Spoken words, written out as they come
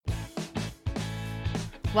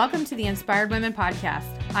Welcome to the Inspired Women Podcast.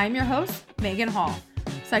 I'm your host, Megan Hall,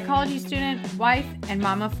 psychology student, wife, and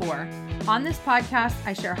mama of 4. On this podcast,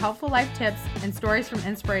 I share helpful life tips and stories from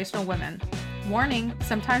inspirational women. Warning,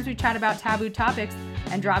 sometimes we chat about taboo topics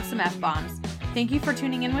and drop some F-bombs. Thank you for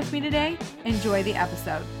tuning in with me today. Enjoy the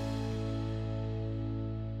episode.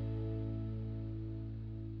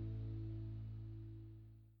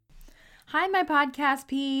 Hi, my podcast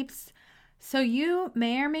peeps. So you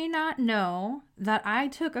may or may not know that I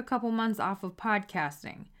took a couple months off of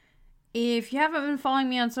podcasting. If you haven't been following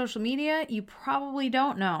me on social media, you probably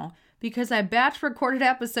don't know because I batch recorded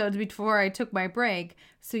episodes before I took my break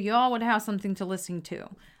so y'all would have something to listen to.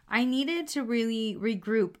 I needed to really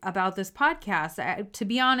regroup about this podcast. To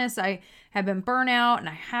be honest, I have been burnt out and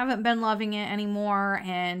I haven't been loving it anymore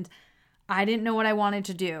and I didn't know what I wanted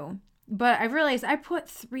to do. But I realized I put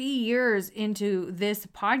 3 years into this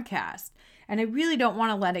podcast and I really don't want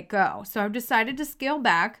to let it go. So I've decided to scale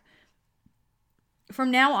back.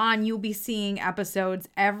 From now on, you'll be seeing episodes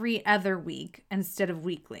every other week instead of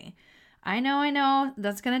weekly. I know,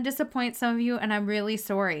 that's going to disappoint some of you and I'm really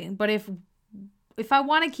sorry. But if I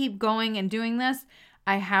want to keep going and doing this,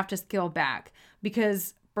 I have to scale back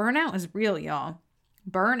because burnout is real, y'all.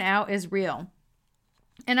 Burnout is real.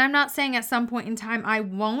 And I'm not saying at some point in time I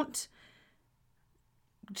won't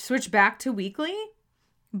switch back to weekly,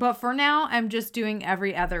 but for now, I'm just doing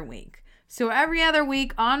every other week. So every other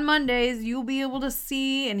week on Mondays, you'll be able to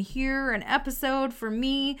see and hear an episode from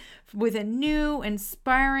me with a new,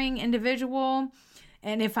 inspiring individual.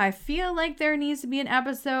 And if I feel like there needs to be an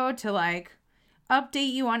episode to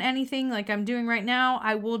update you on anything like I'm doing right now,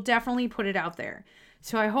 I will definitely put it out there.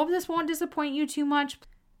 So I hope this won't disappoint you too much.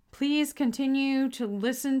 Please continue to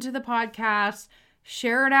listen to the podcast.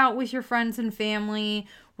 Share it out with your friends and family.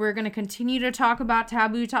 We're going to continue to talk about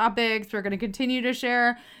taboo topics. We're going to continue to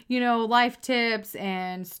share, life tips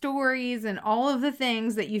and stories and all of the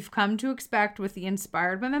things that you've come to expect with the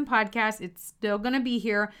Inspired Women Podcast. It's still going to be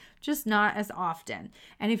here, just not as often.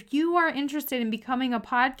 And if you are interested in becoming a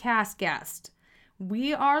podcast guest,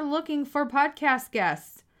 we are looking for podcast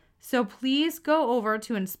guests. So please go over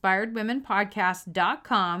to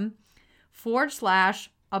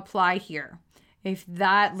inspiredwomenpodcast.com/apply here. If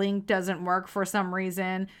that link doesn't work for some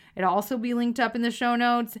reason, it'll also be linked up in the show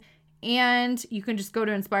notes. And you can just go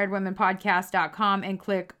to inspiredwomenpodcast.com and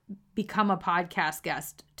click Become a Podcast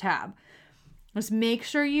Guest tab. Just make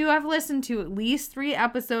sure you have listened to at least 3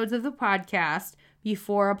 episodes of the podcast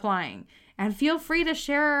before applying. And feel free to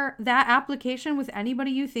share that application with anybody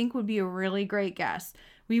you think would be a really great guest.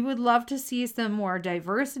 We would love to see some more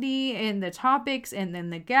diversity in the topics and then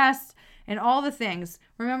the guests and all the things.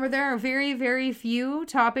 Remember, there are very, very few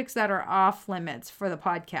topics that are off limits for the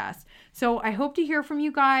podcast. So I hope to hear from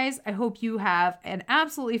you guys. I hope you have an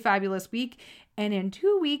absolutely fabulous week. And in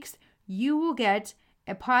 2 weeks, you will get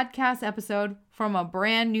a podcast episode from a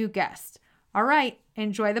brand new guest. All right.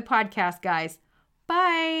 Enjoy the podcast, guys.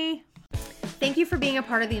 Bye. Thank you for being a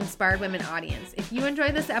part of the Inspired Women audience. If you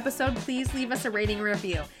enjoyed this episode, please leave us a rating and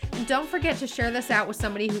review. And don't forget to share this out with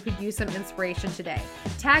somebody who could use some inspiration today.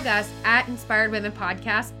 Tag us at Inspired Women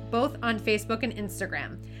Podcast, both on Facebook and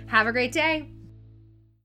Instagram. Have a great day.